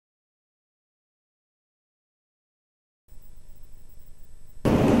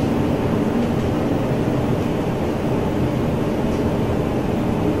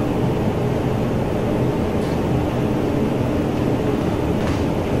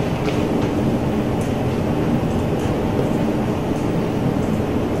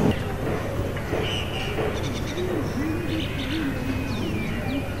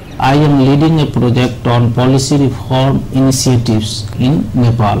leading a project on policy reform initiatives in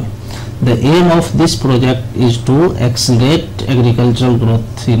Nepal. The aim of this project is to accelerate agricultural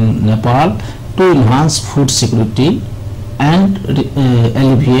growth in Nepal to enhance food security and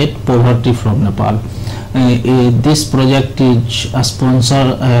alleviate poverty from Nepal. This project is has been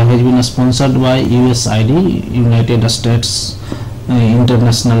sponsored by USAID, United States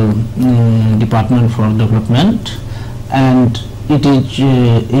International Department for Development, and it is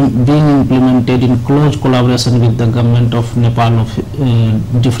being implemented in close collaboration with the government of Nepal of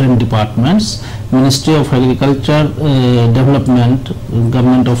different departments. Ministry of Agriculture Development,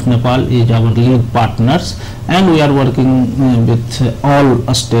 government of Nepal is our lead partners, and we are working with all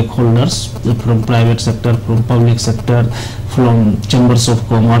stakeholders from private sector, from public sector, from chambers of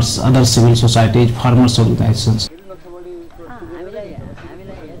commerce, other civil societies, farmers organizations.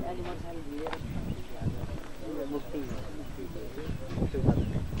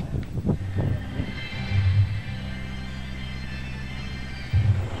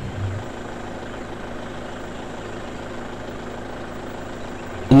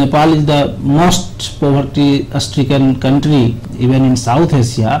 Nepal is the most poverty-stricken country even in South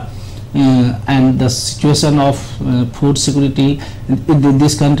Asia, and the situation of food security in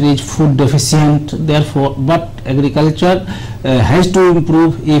this country is food deficient. Therefore, but agriculture has to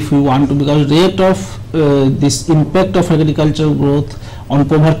improve if we want to, because rate of this impact of agricultural growth on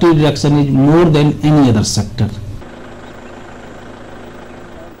poverty reduction is more than any other sector.